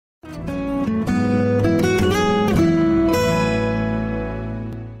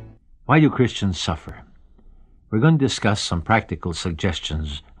Why do Christians suffer? We're going to discuss some practical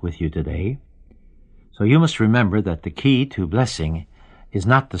suggestions with you today. So you must remember that the key to blessing is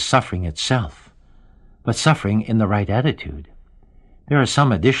not the suffering itself, but suffering in the right attitude. There are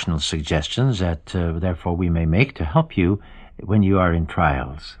some additional suggestions that, therefore, we may make to help you when you are in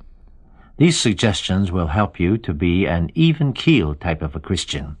trials. These suggestions will help you to be an even-keel type of a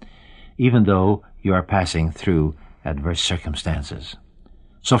Christian, even though you are passing through adverse circumstances.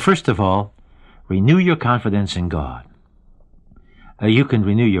 So first of all, renew your confidence in God. You can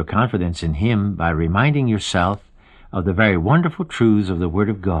renew your confidence in Him by reminding yourself of the very wonderful truths of the Word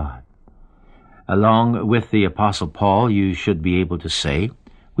of God. Along with the Apostle Paul, you should be able to say,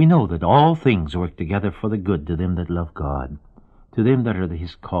 "We know that all things work together for the good to them that love God, to them that are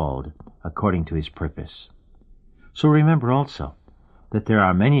His called, according to His purpose." So remember also that there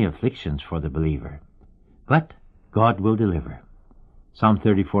are many afflictions for the believer, but God will deliver. Psalm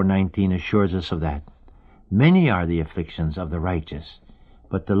 34:19 assures us of that. Many are the afflictions of the righteous,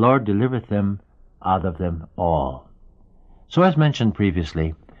 but the Lord delivereth them out of them all. So as mentioned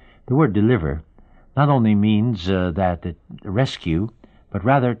previously, the word deliver not only means that rescue, but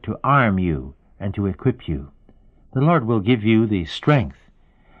rather to arm you and to equip you. The Lord will give you the strength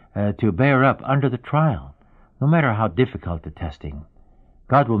to bear up under the trial, no matter how difficult the testing.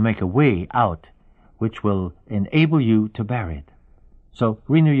 God will make a way out which will enable you to bear it. So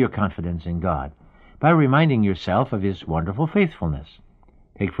renew your confidence in God by reminding yourself of His wonderful faithfulness.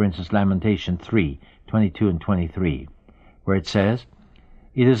 Take, for instance, Lamentation 3:22 and 23, where it says,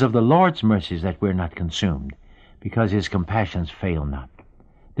 "It is of the Lord's mercies that we are not consumed, because His compassions fail not.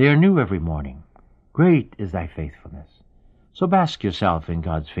 They are new every morning. Great is thy faithfulness." So bask yourself in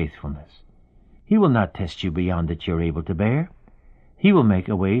God's faithfulness. He will not test you beyond that you are able to bear. He will make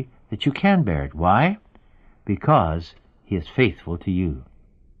a way that you can bear it. Why? Because He is faithful to you.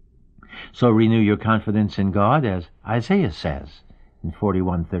 So renew your confidence in God, as Isaiah says in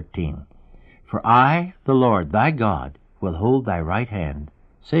 41:13, "For I, the Lord thy God, will hold thy right hand,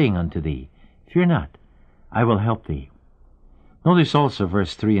 saying unto thee, Fear not, I will help thee." Notice also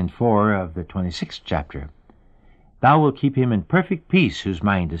verse 3 and 4 of the 26th chapter. "Thou wilt keep him in perfect peace whose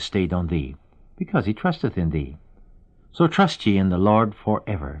mind is stayed on thee, because he trusteth in thee. So trust ye in the Lord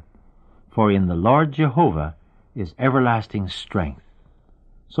forever, for in the Lord Jehovah is everlasting strength."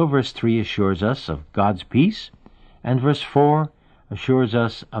 So verse 3 assures us of God's peace, and verse 4 assures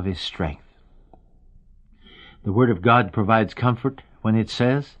us of His strength. The Word of God provides comfort when it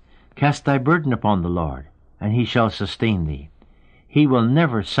says, "Cast thy burden upon the Lord, and He shall sustain thee. He will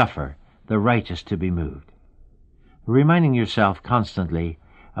never suffer the righteous to be moved." Reminding yourself constantly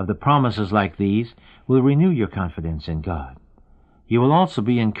of the promises like these will renew your confidence in God. You will also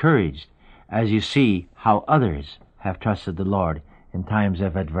be encouraged as you see how others have trusted the Lord in times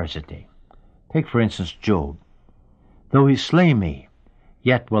of adversity. Take, for instance, Job. "Though he slay me,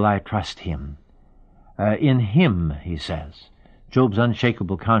 yet will I trust him." In Him, he says. Job's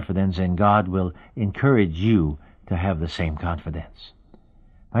unshakable confidence in God will encourage you to have the same confidence.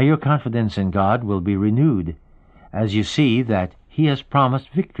 Now your confidence in God will be renewed as you see that He has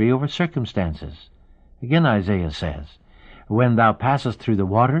promised victory over circumstances. Again Isaiah says, "When thou passest through the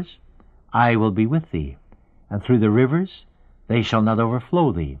waters, I will be with thee, and through the rivers, they shall not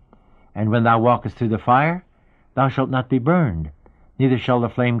overflow thee. And when thou walkest through the fire, thou shalt not be burned, neither shall the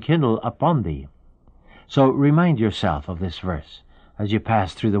flame kindle upon thee." So remind yourself of this verse as you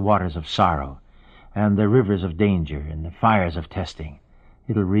pass through the waters of sorrow, and the rivers of danger, and the fires of testing.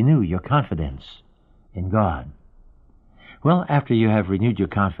 It'll renew your confidence in God. Well, after you have renewed your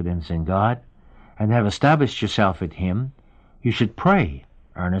confidence in God, and have established yourself in Him, you should pray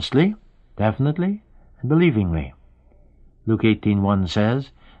earnestly, definitely, and believingly. Luke 18:1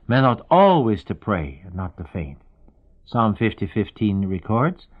 says, "Men ought always to pray, and not to faint." Psalm 50:15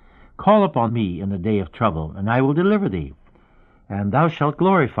 records, "Call upon me in the day of trouble, and I will deliver thee, and thou shalt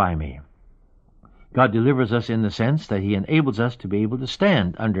glorify me." God delivers us in the sense that He enables us to be able to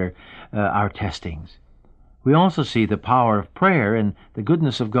stand under our testings. We also see the power of prayer and the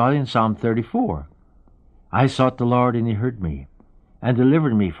goodness of God in Psalm 34. "I sought the Lord, and He heard me, and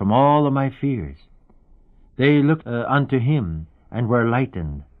delivered me from all of my fears. They looked unto Him, and were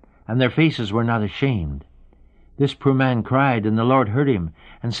lightened, and their faces were not ashamed. This poor man cried, and the Lord heard him,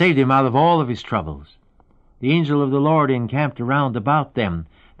 and saved him out of all of his troubles. The angel of the Lord encamped around about them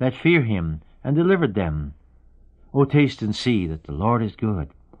that fear Him, and delivered them. O taste and see that the Lord is good.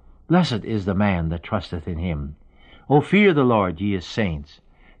 Blessed is the man that trusteth in Him. O fear the Lord, ye His saints,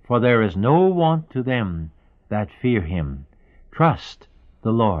 for there is no want to them that fear Him. Trust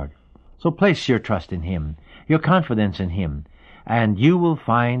the Lord." So place your trust in Him, your confidence in Him, and you will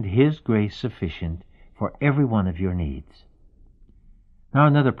find His grace sufficient for every one of your needs. Now,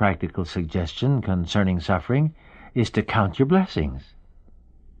 another practical suggestion concerning suffering is to count your blessings.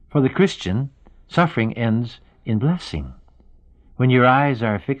 For the Christian, suffering ends in blessing. When your eyes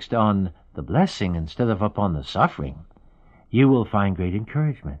are fixed on the blessing instead of upon the suffering, you will find great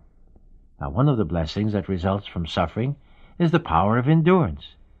encouragement. Now, one of the blessings that results from suffering is the power of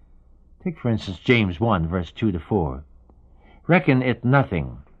endurance. Take, for instance, James 1, verse 2 to 4. Reckon it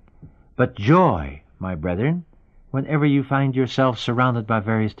nothing but joy, my brethren, whenever you find yourself surrounded by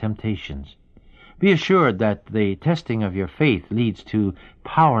various temptations. Be assured that the testing of your faith leads to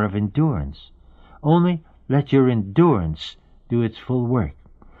power of endurance. Only let your endurance do its full work,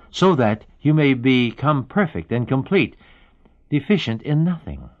 so that you may become perfect and complete, deficient in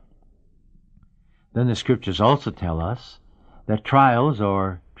nothing. Then the Scriptures also tell us that trials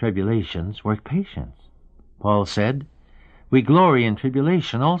or tribulations work patience. Paul said, "We glory in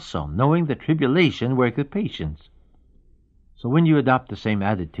tribulation also, knowing that tribulation worketh patience." So when you adopt the same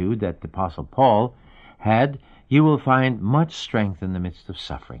attitude that the Apostle Paul had, you will find much strength in the midst of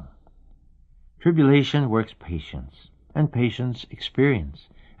suffering. Tribulation works patience, and patience experience,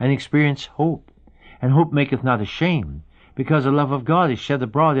 and experience hope. And hope maketh not ashamed, because the love of God is shed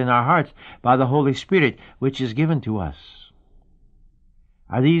abroad in our hearts by the Holy Spirit, which is given to us.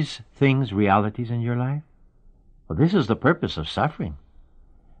 Are these things realities in your life? Well, this is the purpose of suffering.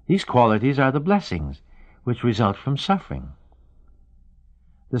 These qualities are the blessings which result from suffering.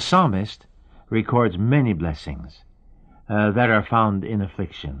 The psalmist records many blessings that are found in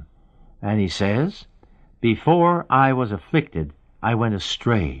affliction. And he says, "Before I was afflicted, I went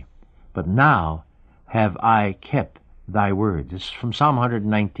astray, but now have I kept thy word." This is from Psalm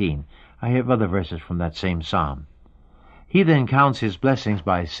 119. I have other verses from that same psalm. He then counts his blessings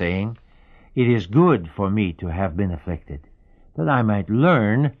by saying, "It is good for me to have been afflicted, that I might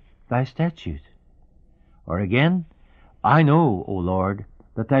learn thy statutes." Or again, "I know, O Lord,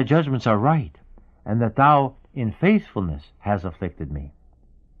 that thy judgments are right, and that thou in faithfulness hast afflicted me."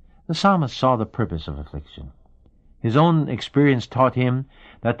 The psalmist saw the purpose of affliction. His own experience taught him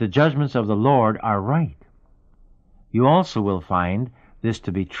that the judgments of the Lord are right. You also will find this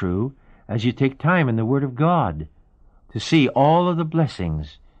to be true as you take time in the Word of God to see all of the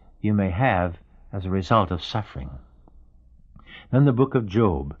blessings you may have as a result of suffering. Then the book of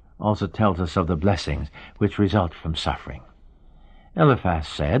Job also tells us of the blessings which result from suffering. Eliphaz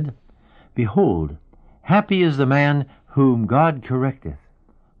said, "Behold, happy is the man whom God correcteth.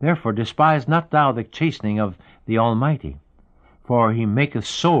 Therefore despise not thou the chastening of the Almighty. For he maketh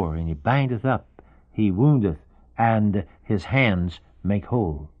sore, and he bindeth up. He woundeth, and his hands make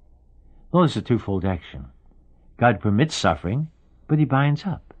whole." Notice the twofold action. God permits suffering, but he binds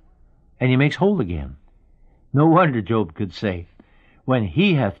up, and he makes whole again. No wonder Job could say, "When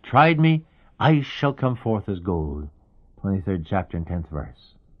he hath tried me, I shall come forth as gold." 23rd chapter and 10th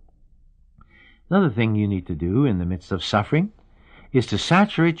verse. Another thing you need to do in the midst of suffering is to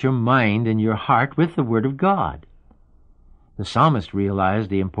saturate your mind and your heart with the Word of God. The psalmist realized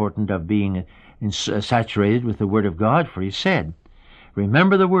the importance of being saturated with the Word of God, for he said,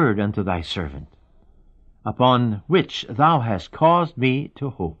 "Remember the word unto thy servant, upon which thou hast caused me to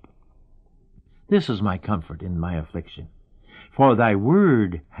hope. This is my comfort in my affliction, for thy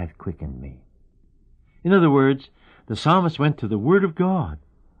word hath quickened me." In other words, the psalmist went to the Word of God,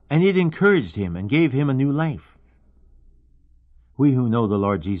 and it encouraged him and gave him a new life. We who know the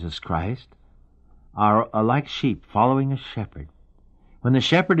Lord Jesus Christ are like sheep following a shepherd. When the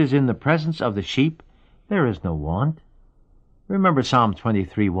shepherd is in the presence of the sheep, there is no want. Remember Psalm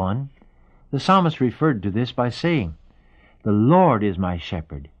 23:1. The psalmist referred to this by saying, "The Lord is my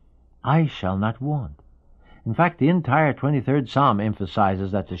shepherd, I shall not want." In fact, the entire 23rd Psalm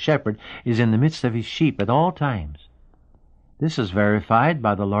emphasizes that the shepherd is in the midst of his sheep at all times. This is verified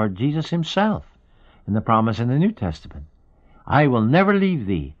by the Lord Jesus himself in the promise in the New Testament, "I will never leave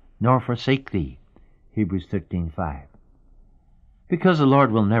thee, nor forsake thee." Hebrews 13:5. Because the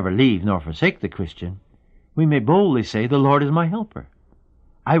Lord will never leave nor forsake the Christian, we may boldly say, "The Lord is my helper.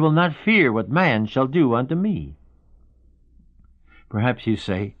 I will not fear what man shall do unto me." Perhaps you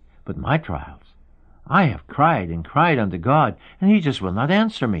say, "But my trials, I have cried and cried unto God, and he just will not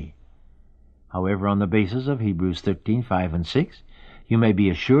answer me." However, on the basis of Hebrews 13:5 and 6, you may be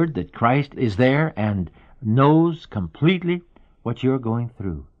assured that Christ is there and knows completely what you're going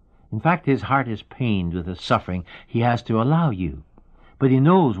through. In fact, his heart is pained with the suffering he has to allow you. But he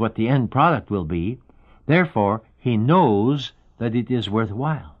knows what the end product will be. Therefore, he knows that it is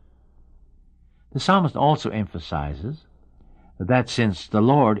worthwhile. The psalmist also emphasizes that since the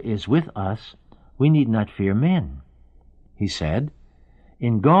Lord is with us, we need not fear men. He said,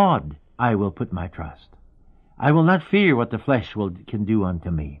 "In God I will put my trust. I will not fear what the flesh can do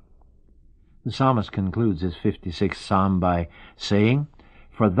unto me." The psalmist concludes his 56th psalm by saying,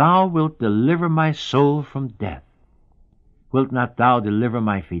 "For thou wilt deliver my soul from death. Wilt not thou deliver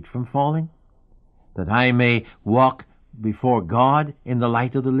my feet from falling, that I may walk before God in the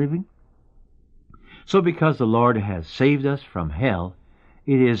light of the living?" So because the Lord has saved us from hell,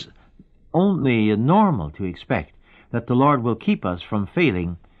 it is only normal to expect that the Lord will keep us from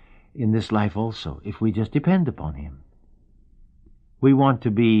failing in this life also, if we just depend upon Him. We want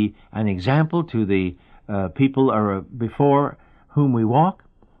to be an example to the people before whom we walk.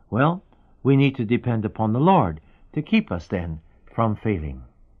 Well, we need to depend upon the Lord to keep us then from failing.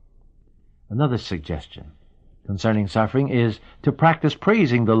 Another suggestion concerning suffering is to practice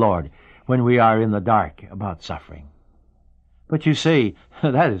praising the Lord when we are in the dark about suffering. But you say,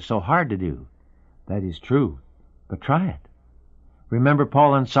 that is so hard to do. That is true, but try it. Remember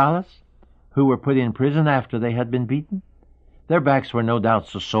Paul and Silas, who were put in prison after they had been beaten? Their backs were no doubt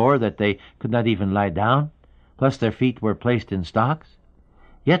so sore that they could not even lie down, plus their feet were placed in stocks.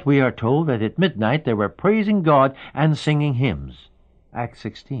 Yet we are told that at midnight they were praising God and singing hymns. Acts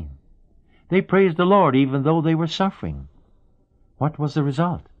 16. They praised the Lord even though they were suffering. What was the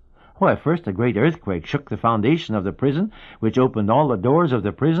result? Well, at first a great earthquake shook the foundation of the prison, which opened all the doors of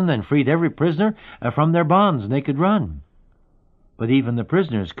the prison and freed every prisoner from their bonds, and they could run. But even the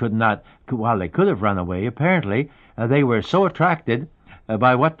prisoners could not, while they could have run away, apparently, they were so attracted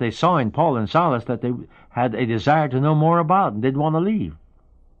by what they saw in Paul and Silas that they had a desire to know more about and didn't want to leave.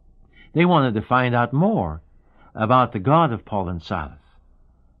 They wanted to find out more about the God of Paul and Silas.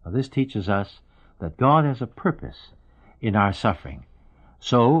 Now, this teaches us that God has a purpose in our suffering.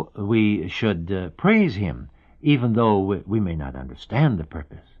 So we should praise Him, even though we may not understand the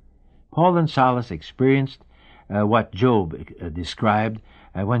purpose. Paul and Silas experienced what Job described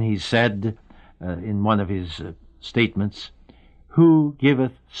when he said in one of his statements, "Who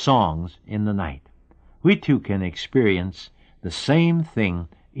giveth songs in the night?" We too can experience the same thing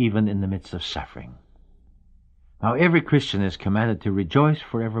even in the midst of suffering. Now every Christian is commanded to rejoice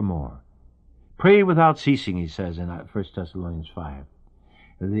forevermore. Pray without ceasing, he says in 1 Thessalonians 5.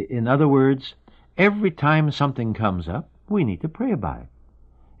 In other words, every time something comes up, we need to pray about it.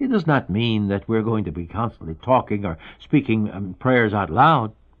 It does not mean that we're going to be constantly talking or speaking prayers out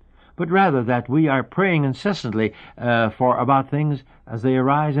loud, but rather that we are praying incessantly about things as they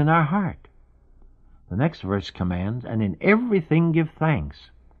arise in our heart. The next verse commands, "And in everything give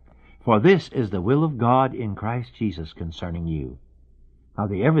thanks, for this is the will of God in Christ Jesus concerning you." Now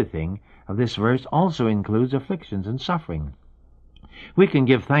the everything of this verse also includes afflictions and suffering. We can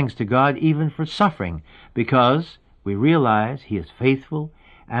give thanks to God even for suffering because we realize He is faithful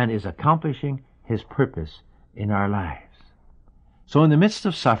and is accomplishing His purpose in our lives. So in the midst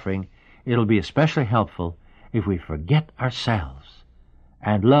of suffering, it'll be especially helpful if we forget ourselves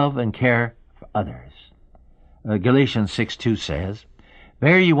and love and care for others. Galatians 6:2 says,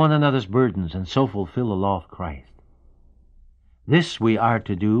 "Bear ye one another's burdens, and so fulfill the law of Christ." This we are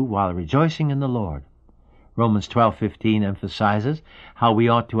to do while rejoicing in the Lord. Romans 12:15 emphasizes how we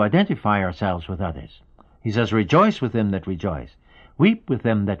ought to identify ourselves with others. He says, "Rejoice with them that rejoice, weep with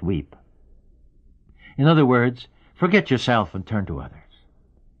them that weep." In other words, forget yourself and turn to others.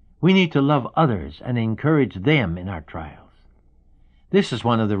 We need to love others and encourage them in our trials. This is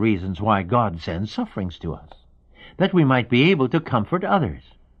one of the reasons why God sends sufferings to us, that we might be able to comfort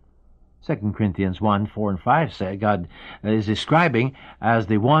others. 2 Corinthians 1:4 and 5 say God is describing as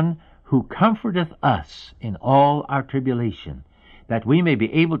the one who comforteth us in all our tribulation, that we may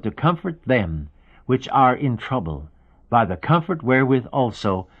be able to comfort them which are in trouble, by the comfort wherewith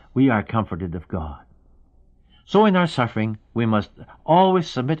also we are comforted of God. So in our suffering, we must always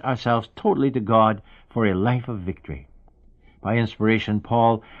submit ourselves totally to God for a life of victory. By inspiration,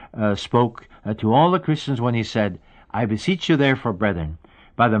 Paul spoke to all the Christians when he said, "I beseech you therefore, brethren,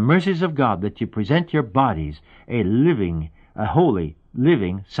 by the mercies of God, that you present your bodies a holy,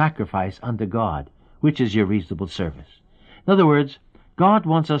 living sacrifice unto God, which is your reasonable service." In other words, God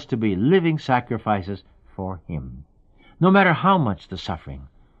wants us to be living sacrifices for Him. No matter how much the suffering,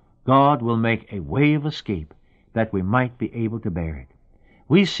 God will make a way of escape that we might be able to bear it.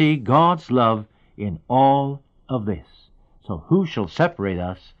 We see God's love in all of this. So who shall separate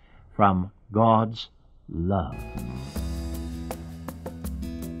us from God's love?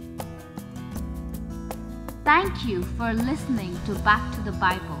 Thank you for listening to Back to the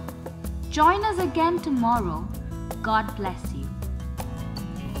Bible. Join us again tomorrow. God bless you.